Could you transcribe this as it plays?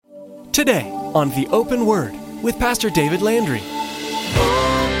Today on The Open Word with Pastor David Landry.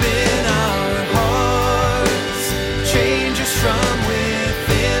 Open our hearts, change us from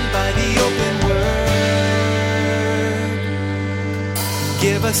within by the open word.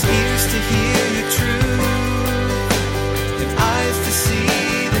 Give us ears to hear your truth and eyes to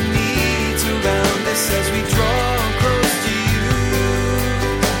see the needs around us as we draw close to you.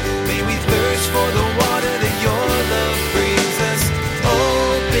 May we thirst for the water that your love brings us.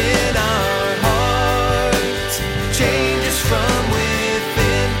 Open our hearts, change us from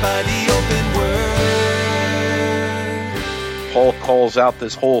within by the open word. Paul calls out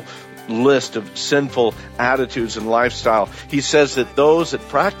this whole list of sinful attitudes and lifestyle. He says that those that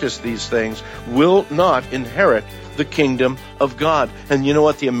practice these things will not inherit the kingdom of God. And you know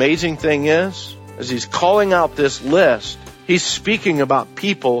what the amazing thing is? As he's calling out this list, he's speaking about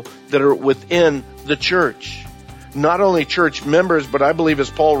people that are within the church. Not only church members, but I believe as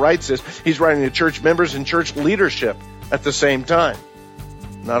Paul writes this, he's writing to church members and church leadership at the same time.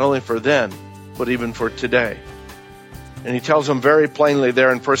 Not only for then, but even for today. And he tells them very plainly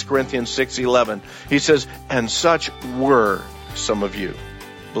there in 1 Corinthians 6:11. He says, and such were some of you.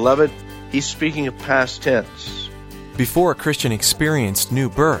 Beloved, he's speaking of past tense. Before a Christian experienced new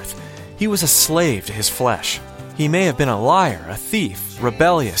birth, he was a slave to his flesh. He may have been a liar, a thief,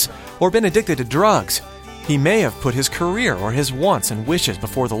 rebellious, or been addicted to drugs. He may have put his career or his wants and wishes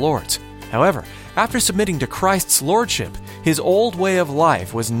before the Lord's. However, after submitting to Christ's lordship, his old way of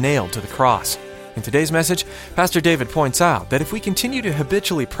life was nailed to the cross. In today's message, Pastor David points out that if we continue to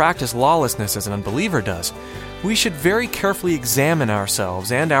habitually practice lawlessness as an unbeliever does, we should very carefully examine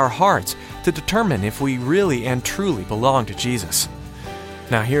ourselves and our hearts to determine if we really and truly belong to Jesus.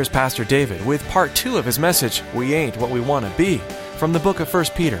 Now here's Pastor David with part 2 of his message, We Ain't What We Want to Be, from the book of 1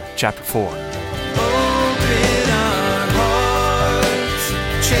 Peter, chapter 4. Open our hearts,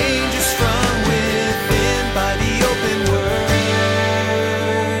 change us from within by the open word.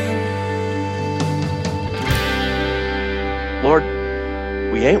 Lord,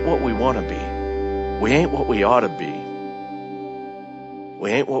 we ain't what we want to be. We ain't what we ought to be. We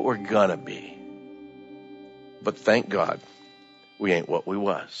ain't what we're gonna be. But thank God, we ain't what we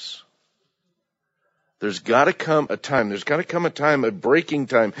was. There's got to come a time, a breaking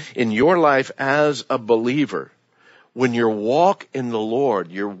time in your life as a believer, when your walk in the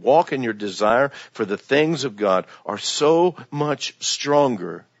Lord, your walk and your desire for the things of God are so much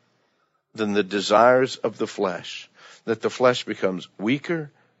stronger than the desires of the flesh, that the flesh becomes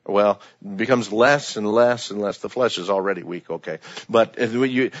weaker. Well, becomes less and less and less. The flesh is already weak, okay? But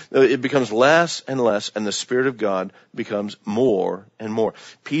it becomes less and less, and the Spirit of God becomes more and more.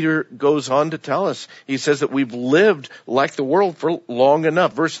 Peter goes on to tell us, he says that we've lived like the world for long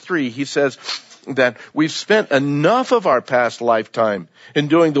enough. Verse 3, he says that we've spent enough of our past lifetime in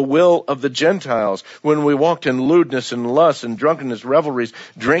doing the will of the Gentiles, when we walked in lewdness and lust and drunkenness, revelries,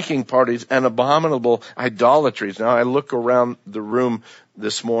 drinking parties, and abominable idolatries. Now, I look around the room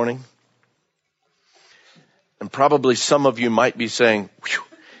this morning, and probably some of you might be saying,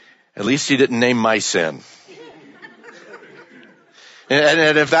 at least he didn't name my sin.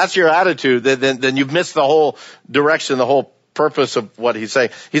 And if that's your attitude, then you've missed the whole direction, the whole purpose of what he's saying.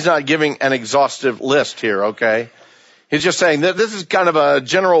 He's not giving an exhaustive list here, okay? He's just saying that this is kind of a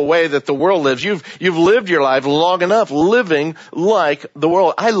general way that the world lives. You've lived your life long enough living like the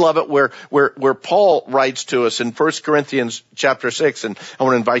world. I love it where Paul writes to us in 1 Corinthians chapter 6, and I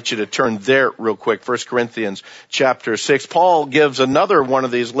want to invite you to turn there real quick. 1 Corinthians chapter 6. Paul gives another one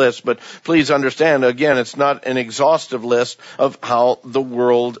of these lists, but please understand, again, it's not an exhaustive list of how the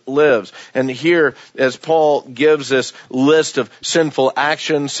world lives. And here, as Paul gives this list of sinful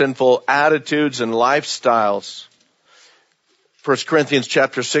actions, sinful attitudes, and lifestyles, 1 Corinthians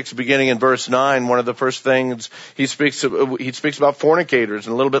chapter 6, beginning in verse 9, one of the first things he speaks about fornicators,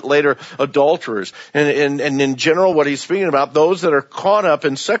 and a little bit later adulterers. And in general, what he's speaking about, those that are caught up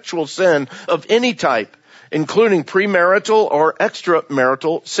in sexual sin of any type, including premarital or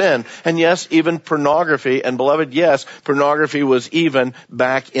extramarital sin. And yes, even pornography. And beloved, yes, pornography was even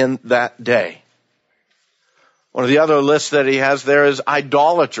back in that day. One of the other lists that he has there is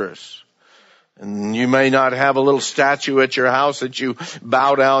idolaters. And you may not have a little statue at your house that you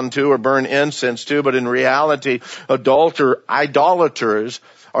bow down to or burn incense to, but in reality, idolaters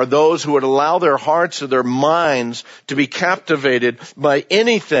are those who would allow their hearts or their minds to be captivated by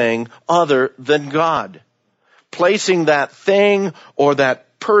anything other than God, placing that thing or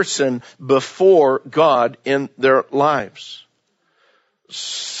that person before God in their lives.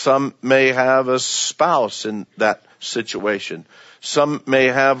 Some may have a spouse in that situation. Some may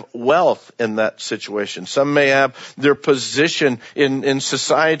have wealth in that situation. Some may have their position in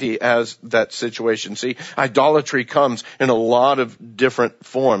society as that situation. See, idolatry comes in a lot of different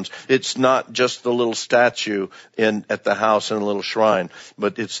forms. It's not just the little statue at the house and a little shrine,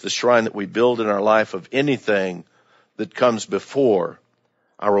 but it's the shrine that we build in our life of anything that comes before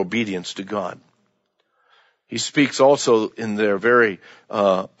our obedience to God. He speaks also in there very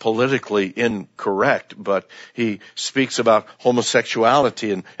politically incorrect, but he speaks about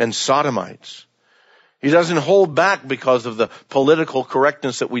homosexuality and sodomites. He doesn't hold back because of the political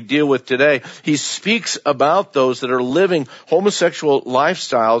correctness that we deal with today. He speaks about those that are living homosexual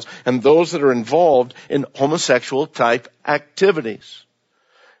lifestyles and those that are involved in homosexual type activities.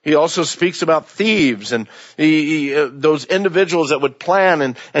 He also speaks about thieves and those individuals that would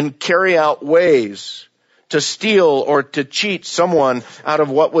plan and carry out ways to steal or to cheat someone out of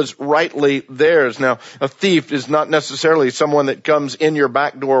what was rightly theirs. Now, a thief is not necessarily someone that comes in your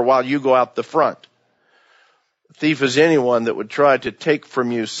back door while you go out the front. A thief is anyone that would try to take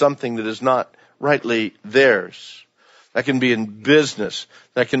from you something that is not rightly theirs. That can be in business.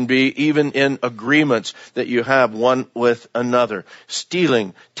 That can be even in agreements that you have one with another.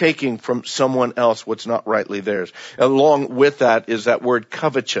 Stealing, taking from someone else what's not rightly theirs. Along with that is that word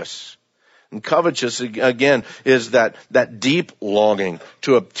covetous. And covetous, again, is that deep longing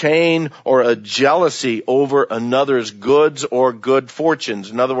to obtain or a jealousy over another's goods or good fortunes.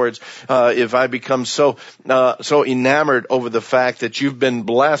 In other words, if I become so enamored over the fact that you've been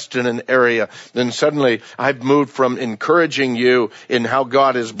blessed in an area, then suddenly I've moved from encouraging you in how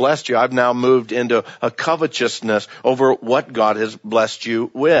God has blessed you. I've now moved into a covetousness over what God has blessed you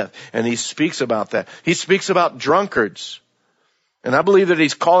with. And he speaks about that. He speaks about drunkards. And I believe that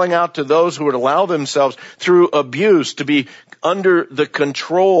he's calling out to those who would allow themselves through abuse to be under the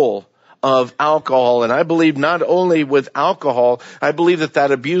control of alcohol. And I believe not only with alcohol, I believe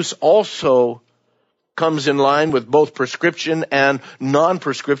that abuse also comes in line with both prescription and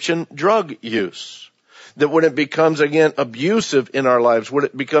non-prescription drug use. That when it becomes, again, abusive in our lives, when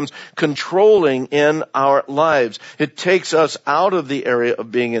it becomes controlling in our lives, it takes us out of the area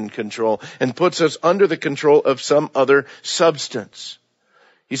of being in control and puts us under the control of some other substance.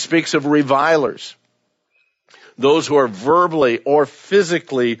 He speaks of revilers, those who are verbally or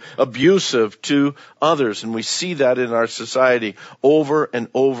physically abusive to others. And we see that in our society over and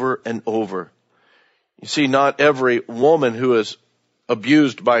over and over. You see, not every woman who is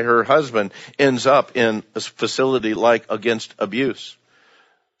abused by her husband ends up in a facility like Against Abuse.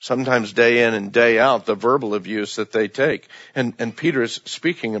 Sometimes day in and day out, the verbal abuse that they take. And Peter's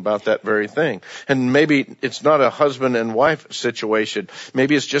speaking about that very thing. And maybe it's not a husband and wife situation.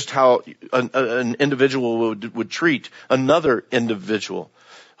 Maybe it's just how an individual would treat another individual.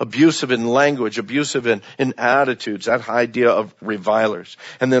 Abusive in language, abusive in attitudes, that idea of revilers.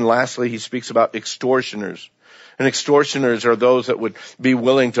 And then lastly, he speaks about extortioners. And extortioners are those that would be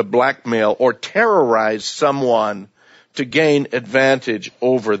willing to blackmail or terrorize someone to gain advantage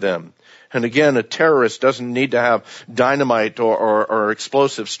over them. And again, a terrorist doesn't need to have dynamite or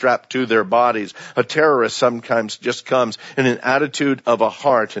explosives strapped to their bodies. A terrorist sometimes just comes in an attitude of a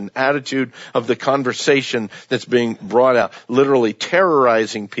heart, an attitude of the conversation that's being brought out, literally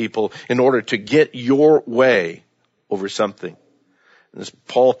terrorizing people in order to get your way over something. As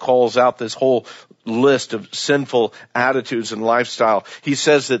Paul calls out this whole list of sinful attitudes and lifestyle, he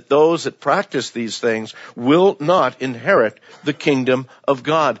says that those that practice these things will not inherit the kingdom of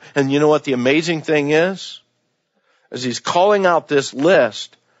God. And you know what the amazing thing is? As he's calling out this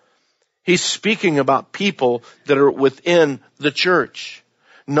list, he's speaking about people that are within the church.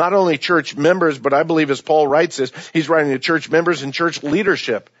 Not only church members, but I believe as Paul writes this, he's writing to church members and church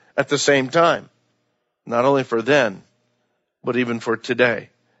leadership at the same time. Not only for then, but even for today.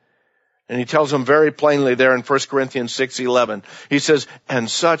 And he tells them very plainly there in 1 Corinthians 6:11. He says, and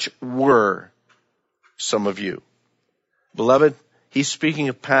such were some of you. Beloved, he's speaking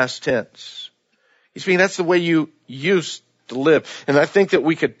of past tense. He's speaking, that's the way you used to live. And I think that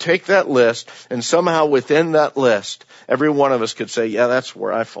we could take that list and somehow within that list, every one of us could say, yeah, that's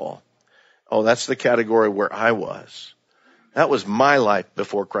where I fall. Oh, that's the category where I was. That was my life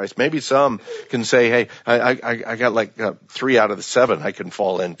before Christ. Maybe some can say, hey, I got like 3 out of the 7 I can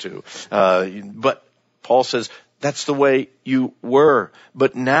fall into. But Paul says, that's the way you were.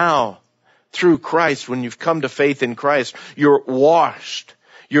 But now, through Christ, when you've come to faith in Christ, you're washed.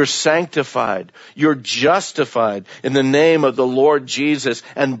 You're sanctified. You're justified in the name of the Lord Jesus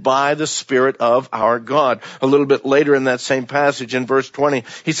and by the Spirit of our God. A little bit later in that same passage in verse 20,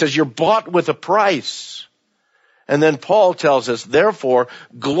 he says, you're bought with a price. And then Paul tells us, therefore,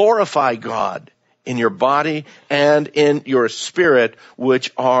 glorify God in your body and in your spirit,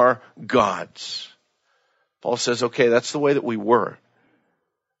 which are God's. Paul says, okay, that's the way that we were.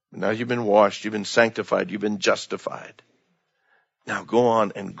 Now you've been washed, you've been sanctified, you've been justified. Now go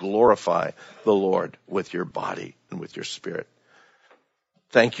on and glorify the Lord with your body and with your spirit.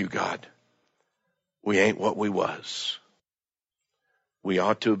 Thank you, God. We ain't what we was. We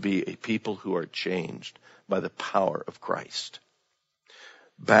ought to be a people who are changed by the power of Christ.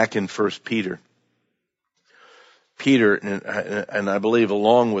 Back in 1 Peter, and I believe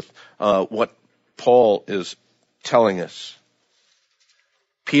along with what Paul is telling us,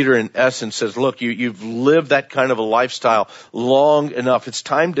 Peter in essence says, look, you've lived that kind of a lifestyle long enough. It's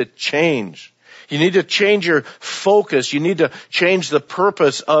time to change. You need to change your focus. You need to change the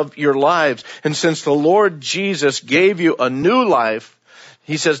purpose of your lives. And since the Lord Jesus gave you a new life,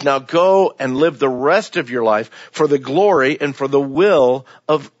 he says, now go and live the rest of your life for the glory and for the will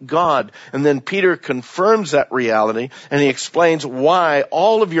of God. And then Peter confirms that reality, and he explains why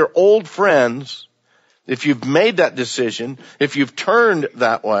all of your old friends, if you've made that decision, if you've turned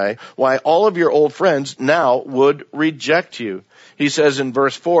that way, why all of your old friends now would reject you. He says in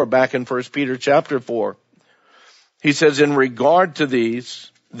verse 4, back in 1 Peter chapter 4, he says, in regard to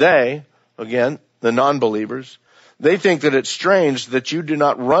these, they, again, the non-believers, they think that it's strange that you do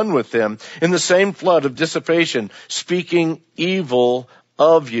not run with them in the same flood of dissipation, speaking evil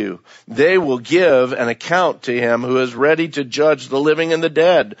of you. They will give an account to him who is ready to judge the living and the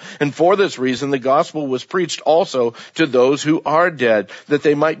dead. And for this reason, the gospel was preached also to those who are dead, that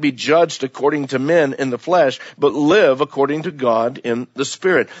they might be judged according to men in the flesh, but live according to God in the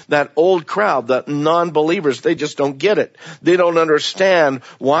spirit. That old crowd, that non-believers, they just don't get it. They don't understand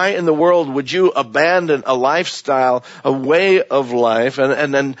why in the world would you abandon a lifestyle, a way of life,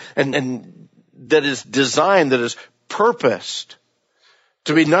 and that is designed, that is purposed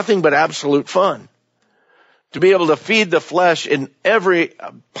to be nothing but absolute fun. To be able to feed the flesh in every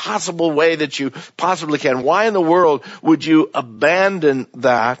possible way that you possibly can. Why in the world would you abandon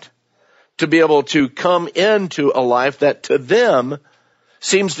that to be able to come into a life that to them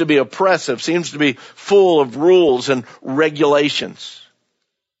seems to be oppressive, seems to be full of rules and regulations?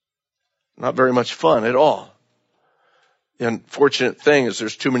 Not very much fun at all. The unfortunate thing is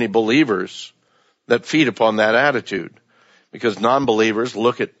there's too many believers that feed upon that attitude. Because non-believers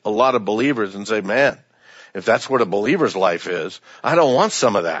look at a lot of believers and say, man, if that's what a believer's life is, I don't want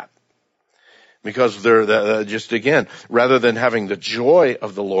some of that. Because they're just, again, rather than having the joy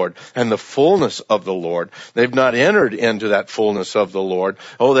of the Lord and the fullness of the Lord, they've not entered into that fullness of the Lord.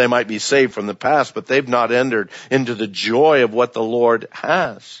 Oh, they might be saved from the past, but they've not entered into the joy of what the Lord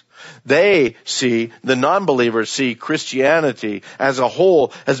has. The non-believers see Christianity as a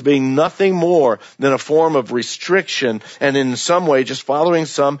whole as being nothing more than a form of restriction and in some way just following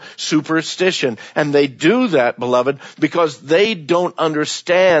some superstition. And they do that, beloved, because they don't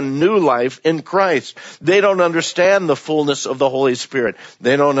understand new life in Christ. They don't understand the fullness of the Holy Spirit.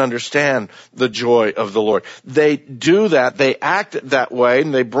 They don't understand the joy of the Lord. They do that. They act that way,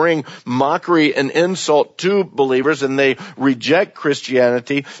 and they bring mockery and insult to believers, and they reject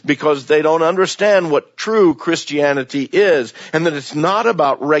Christianity because they don't understand what true Christianity is, and that it's not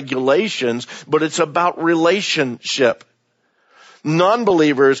about regulations, but it's about relationship.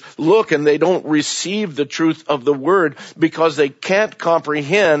 Non-believers look and they don't receive the truth of the word because they can't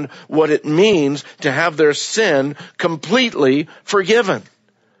comprehend what it means to have their sin completely forgiven.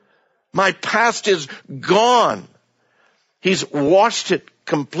 My past is gone. He's washed it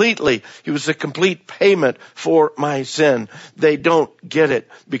completely. He was the complete payment for my sin. They don't get it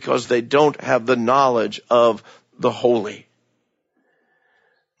because they don't have the knowledge of the holy.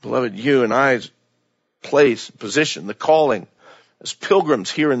 Beloved, you and I's place, position, the calling as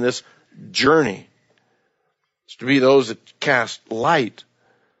pilgrims here in this journey is to be those that cast light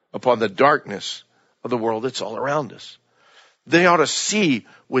upon the darkness of the world that's all around us. They ought to see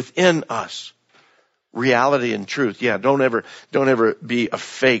within us reality and truth. Yeah, don't ever be a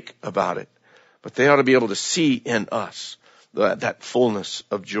fake about it. But they ought to be able to see in us that fullness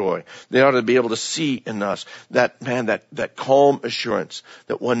of joy. They ought to be able to see in us that calm assurance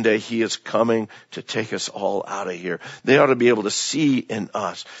that one day he is coming to take us all out of here. They ought to be able to see in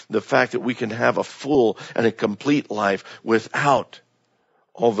us the fact that we can have a full and a complete life without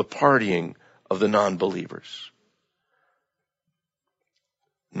all the partying of the non-believers.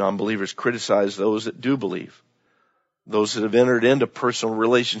 Non-believers criticize those that do believe, those that have entered into personal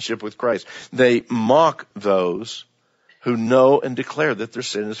relationship with Christ. They mock those who know and declare that their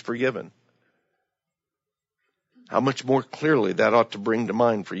sin is forgiven. How much more clearly that ought to bring to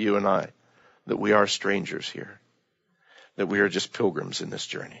mind for you and I that we are strangers here, that we are just pilgrims in this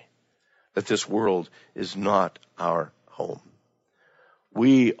journey. that this world is not our home.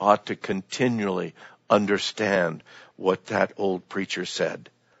 We ought to continually understand what that old preacher said.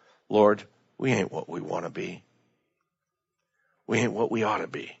 Lord, we ain't what we want to be. We ain't what we ought to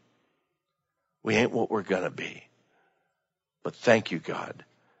be. We ain't what we're going to be. But thank you, God,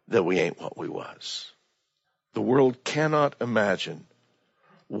 that we ain't what we was. The world cannot imagine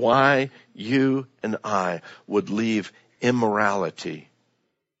why you and I would leave immorality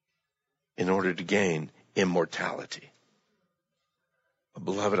in order to gain immortality.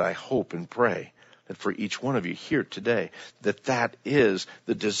 Beloved, I hope and pray that for each one of you here today, that is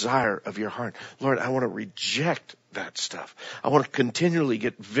the desire of your heart. Lord, I want to reject that stuff. I want to continually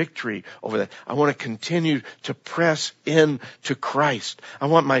get victory over that. I want to continue to press in to Christ. I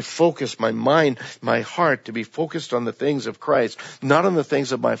want my focus, my mind, my heart to be focused on the things of Christ, not on the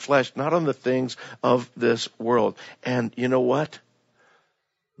things of my flesh, not on the things of this world. And you know what?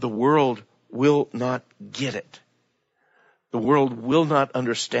 The world will not get it. The world will not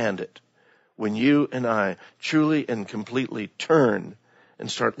understand it when you and I truly and completely turn and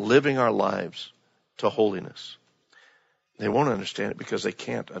start living our lives to holiness. They won't understand it because they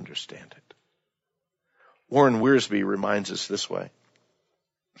can't understand it. Warren Wiersbe reminds us this way.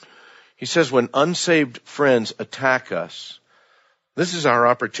 He says, when unsaved friends attack us, this is our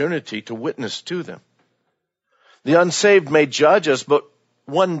opportunity to witness to them. The unsaved may judge us, but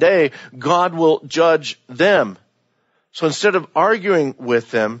one day God will judge them. So instead of arguing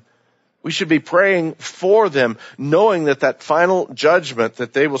with them, we should be praying for them, knowing that final judgment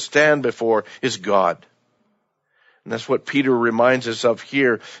that they will stand before is God. And that's what Peter reminds us of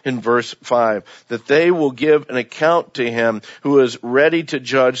here in verse 5, that they will give an account to him who is ready to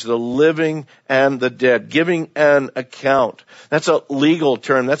judge the living and the dead. Giving an account. That's a legal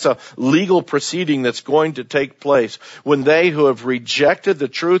term. That's a legal proceeding that's going to take place when they who have rejected the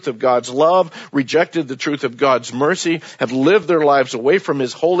truth of God's love, rejected the truth of God's mercy, have lived their lives away from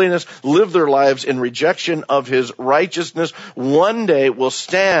his holiness, lived their lives in rejection of his righteousness, one day will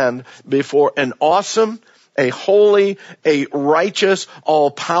stand before an awesome, a holy, a righteous,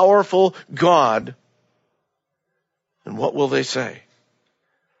 all-powerful God. And what will they say?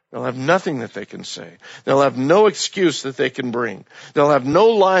 They'll have nothing that they can say. They'll have no excuse that they can bring. They'll have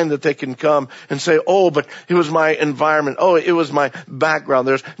no line that they can come and say, oh, but it was my environment. Oh, it was my background.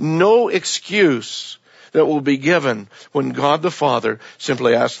 There's no excuse that will be given when God the Father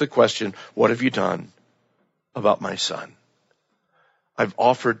simply asks the question, what have you done about my son? I've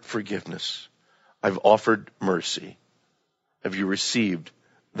offered forgiveness. I've offered mercy. Have you received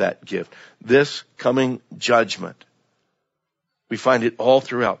that gift? This coming judgment, we find it all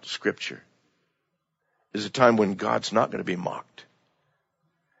throughout Scripture, is a time when God's not going to be mocked.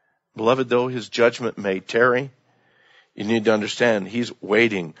 Beloved, though his judgment may tarry, you need to understand he's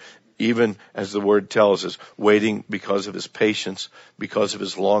waiting, even as the word tells us, waiting because of his patience, because of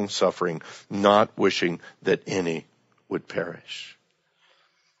his long suffering, not wishing that any would perish.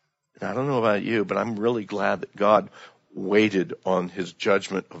 I don't know about you, but I'm really glad that God waited on his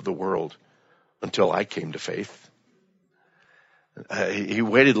judgment of the world until I came to faith. He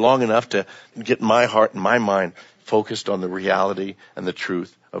waited long enough to get my heart and my mind focused on the reality and the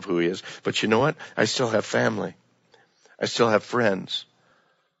truth of who he is. But you know what? I still have family. I still have friends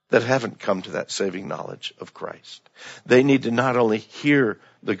that haven't come to that saving knowledge of Christ. They need to not only hear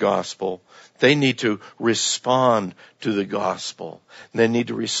the gospel, they need to respond to the gospel. They need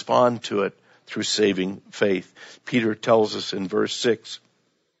to respond to it through saving faith. Peter tells us in verse 6,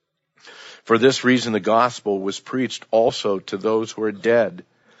 for this reason the gospel was preached also to those who are dead,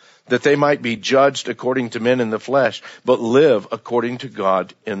 that they might be judged according to men in the flesh, but live according to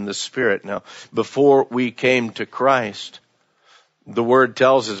God in the Spirit. Now, before we came to Christ, the word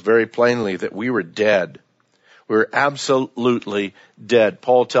tells us very plainly that we were dead. We were absolutely dead.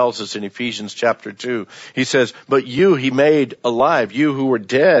 Paul tells us in Ephesians chapter 2, he says, but you he made alive, you who were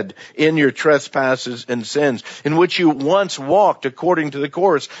dead in your trespasses and sins, in which you once walked according to the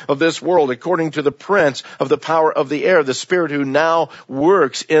course of this world, according to the prince of the power of the air, the spirit who now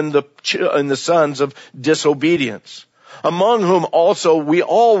works in the sons of disobedience, among whom also we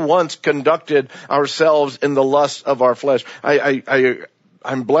all once conducted ourselves in the lust of our flesh.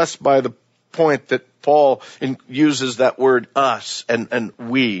 I'm blessed by the point that Paul uses that word us and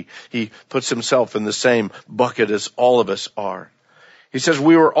we. He puts himself in the same bucket as all of us are. He says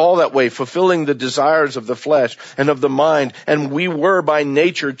we were all that way, fulfilling the desires of the flesh and of the mind, and we were by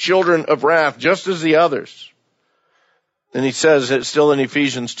nature children of wrath, just as the others. And he says, it's still in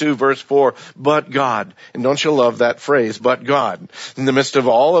Ephesians 2, verse 4, but God. And don't you love that phrase, but God? In the midst of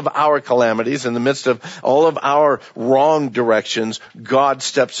all of our calamities, in the midst of all of our wrong directions, God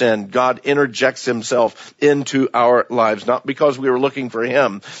steps in. God interjects himself into our lives, not because we were looking for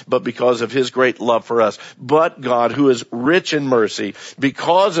him, but because of his great love for us. But God, who is rich in mercy,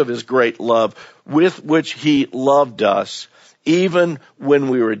 because of his great love with which he loved us, even when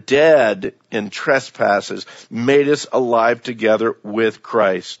we were dead in trespasses, made us alive together with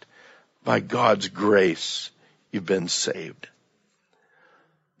Christ. By God's grace, you've been saved.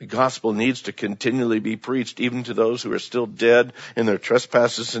 The gospel needs to continually be preached even to those who are still dead in their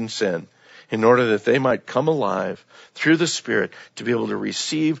trespasses and sin, in order that they might come alive through the Spirit to be able to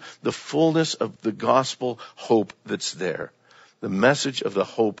receive the fullness of the gospel hope that's there. The message of the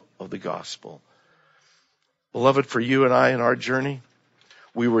hope of the gospel. Beloved, for you and I in our journey,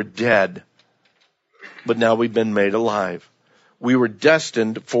 we were dead, but now we've been made alive. We were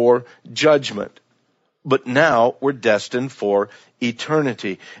destined for judgment, but now we're destined for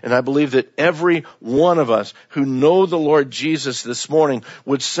eternity. And I believe that every one of us who know the Lord Jesus this morning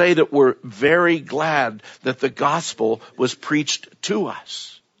would say that we're very glad that the gospel was preached to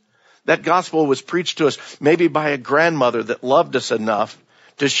us. That gospel was preached to us maybe by a grandmother that loved us enough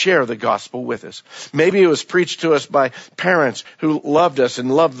to share the gospel with us. Maybe it was preached to us by parents who loved us and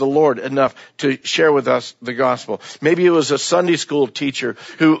loved the Lord enough to share with us the gospel. Maybe it was a Sunday school teacher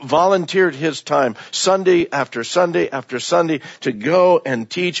who volunteered his time Sunday after Sunday after Sunday to go and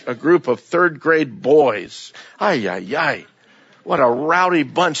teach a group of third grade boys. Ay, ay, ay. What a rowdy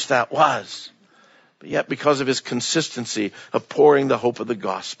bunch that was. But yet because of his consistency of pouring the hope of the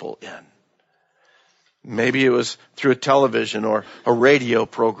gospel in. Maybe it was through a television or a radio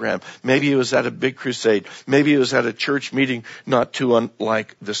program. Maybe it was at a big crusade. Maybe it was at a church meeting not too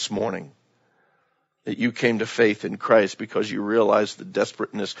unlike this morning. That you came to faith in Christ because you realized the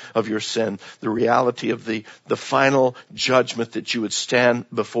desperateness of your sin, the reality of the final judgment that you would stand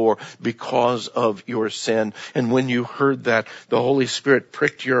before because of your sin. And when you heard that, the Holy Spirit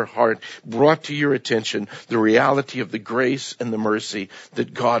pricked your heart, brought to your attention the reality of the grace and the mercy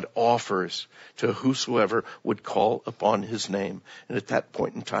that God offers to whosoever would call upon his name. And at that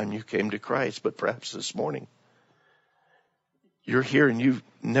point in time, you came to Christ. But perhaps this morning, you're here and you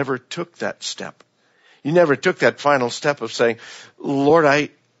never took that step. You never took that final step of saying, Lord, I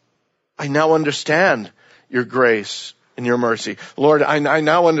now understand your grace and your mercy. Lord, I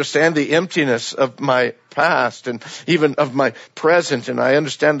now understand the emptiness of my past and even of my present, and I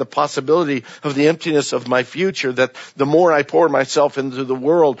understand the possibility of the emptiness of my future, that the more I pour myself into the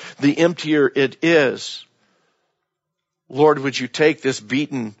world, the emptier it is. Lord, would you take this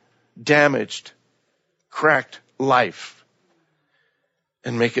beaten, damaged, cracked life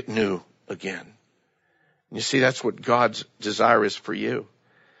and make it new again? And you see, that's what God's desire is for you.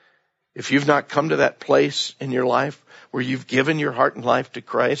 If you've not come to that place in your life where you've given your heart and life to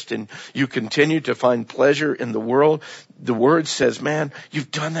Christ and you continue to find pleasure in the world, the Word says, man,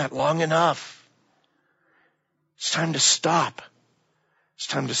 you've done that long enough. It's time to stop. It's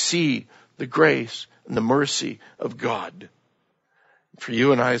time to see the grace and the mercy of God. For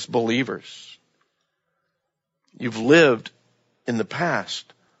you and I as believers, you've lived in the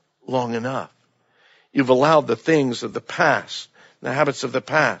past long enough. You've allowed the things of the past, the habits of the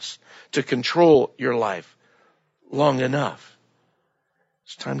past, to control your life long enough.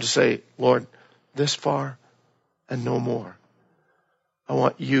 It's time to say, Lord, this far and no more. I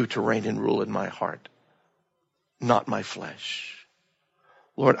want you to reign and rule in my heart, not my flesh.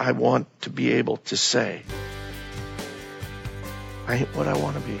 Lord, I want to be able to say, I ain't what I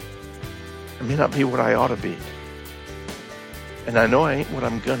want to be. I may not be what I ought to be. And I know I ain't what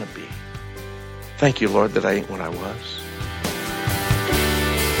I'm going to be. Thank you, Lord, that I ain't what I was.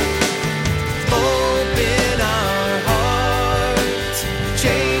 Open our hearts,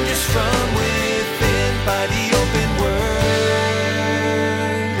 change us from within by the open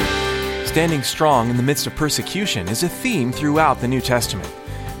word. Standing strong in the midst of persecution is a theme throughout the New Testament.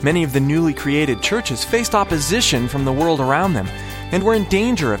 Many of the newly created churches faced opposition from the world around them and were in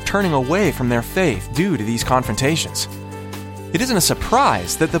danger of turning away from their faith due to these confrontations. It isn't a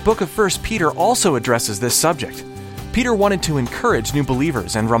surprise that the book of 1 Peter also addresses this subject. Peter wanted to encourage new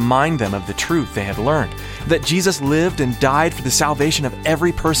believers and remind them of the truth they had learned, that Jesus lived and died for the salvation of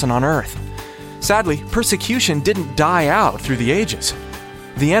every person on earth. Sadly, persecution didn't die out through the ages.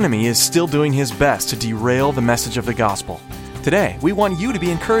 The enemy is still doing his best to derail the message of the gospel. Today, we want you to be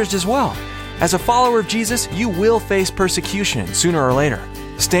encouraged as well. As a follower of Jesus, you will face persecution sooner or later.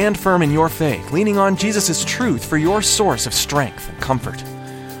 Stand firm in your faith, leaning on Jesus' truth for your source of strength and comfort.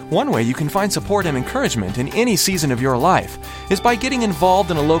 One way you can find support and encouragement in any season of your life is by getting involved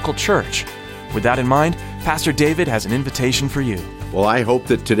in a local church. With that in mind, Pastor David has an invitation for you. Well, I hope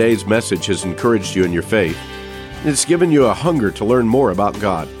that today's message has encouraged you in your faith. It's given you a hunger to learn more about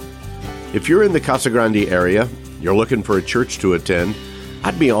God. If you're in the Casa Grande area, you're looking for a church to attend,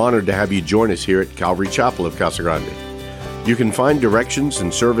 I'd be honored to have you join us here at Calvary Chapel of Casa Grande. You can find directions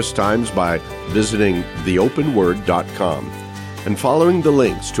and service times by visiting theopenword.com and following the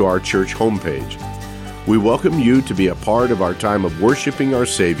links to our church homepage. We welcome you to be a part of our time of worshiping our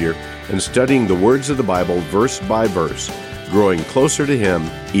Savior and studying the words of the Bible verse by verse, growing closer to Him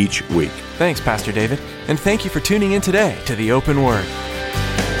each week. Thanks, Pastor David, and thank you for tuning in today to The Open Word.